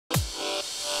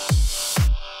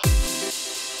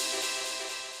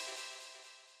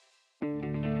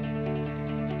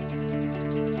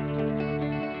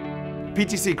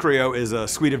PTC Creo is a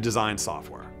suite of design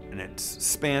software, and it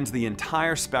spans the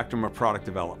entire spectrum of product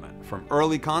development, from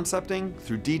early concepting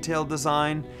through detailed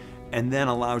design, and then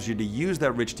allows you to use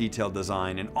that rich detailed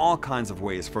design in all kinds of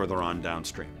ways further on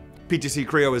downstream. PTC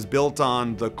Creo is built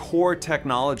on the core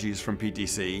technologies from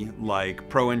PTC, like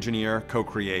Pro Engineer,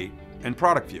 Co-Create, and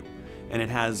Product View. And it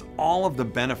has all of the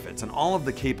benefits and all of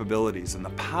the capabilities and the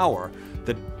power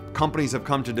that companies have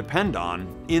come to depend on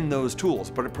in those tools,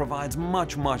 but it provides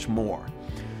much, much more.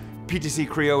 PTC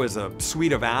Creo is a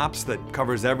suite of apps that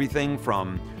covers everything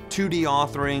from 2D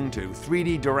authoring to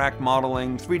 3D direct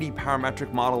modeling, 3D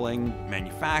parametric modeling,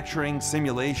 manufacturing,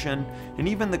 simulation, and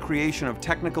even the creation of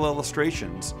technical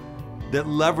illustrations that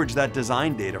leverage that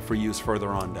design data for use further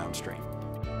on downstream.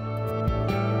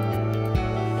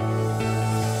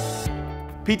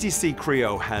 PTC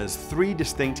Creo has three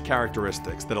distinct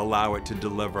characteristics that allow it to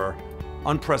deliver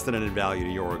unprecedented value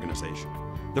to your organization.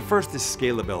 The first is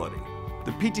scalability.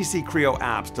 The PTC Creo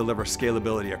apps deliver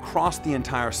scalability across the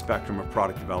entire spectrum of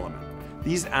product development.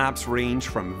 These apps range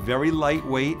from very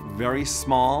lightweight, very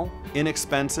small,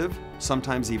 inexpensive,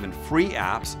 sometimes even free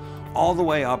apps, all the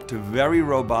way up to very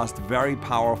robust, very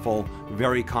powerful,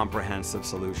 very comprehensive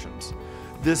solutions.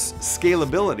 This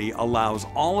scalability allows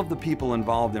all of the people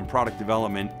involved in product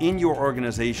development in your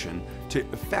organization to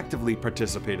effectively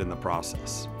participate in the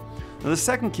process. Now, the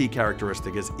second key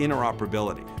characteristic is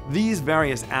interoperability. These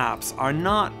various apps are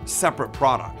not separate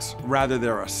products. Rather,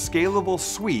 they're a scalable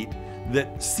suite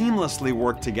that seamlessly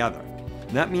work together.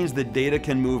 That means that data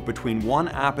can move between one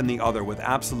app and the other with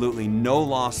absolutely no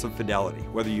loss of fidelity,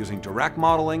 whether using direct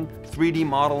modeling, 3D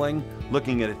modeling,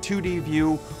 looking at a 2D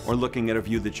view, or looking at a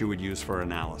view that you would use for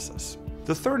analysis.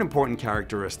 The third important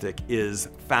characteristic is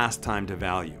fast time to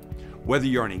value. Whether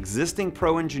you're an existing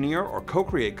Pro Engineer or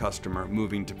Co-Create customer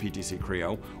moving to PTC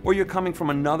Creo, or you're coming from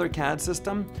another CAD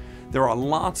system, there are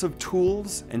lots of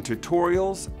tools and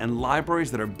tutorials and libraries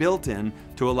that are built in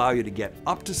to allow you to get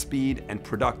up to speed and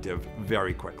productive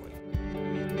very quickly.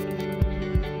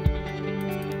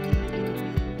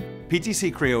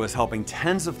 PTC Creo is helping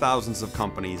tens of thousands of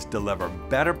companies deliver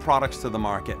better products to the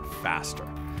market faster.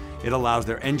 It allows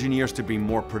their engineers to be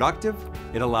more productive,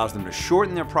 it allows them to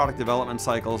shorten their product development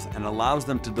cycles, and allows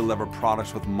them to deliver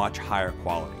products with much higher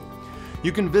quality.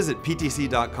 You can visit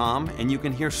PTC.com and you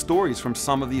can hear stories from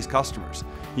some of these customers.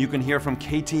 You can hear from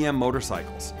KTM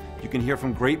Motorcycles. You can hear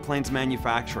from Great Plains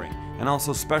Manufacturing, and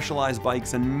also Specialized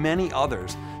Bikes and many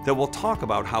others that will talk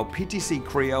about how PTC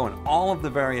Creo and all of the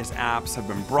various apps have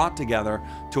been brought together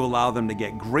to allow them to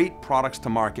get great products to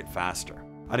market faster.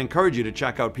 I'd encourage you to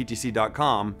check out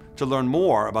PTC.com to learn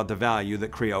more about the value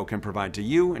that Creo can provide to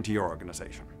you and to your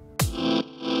organization.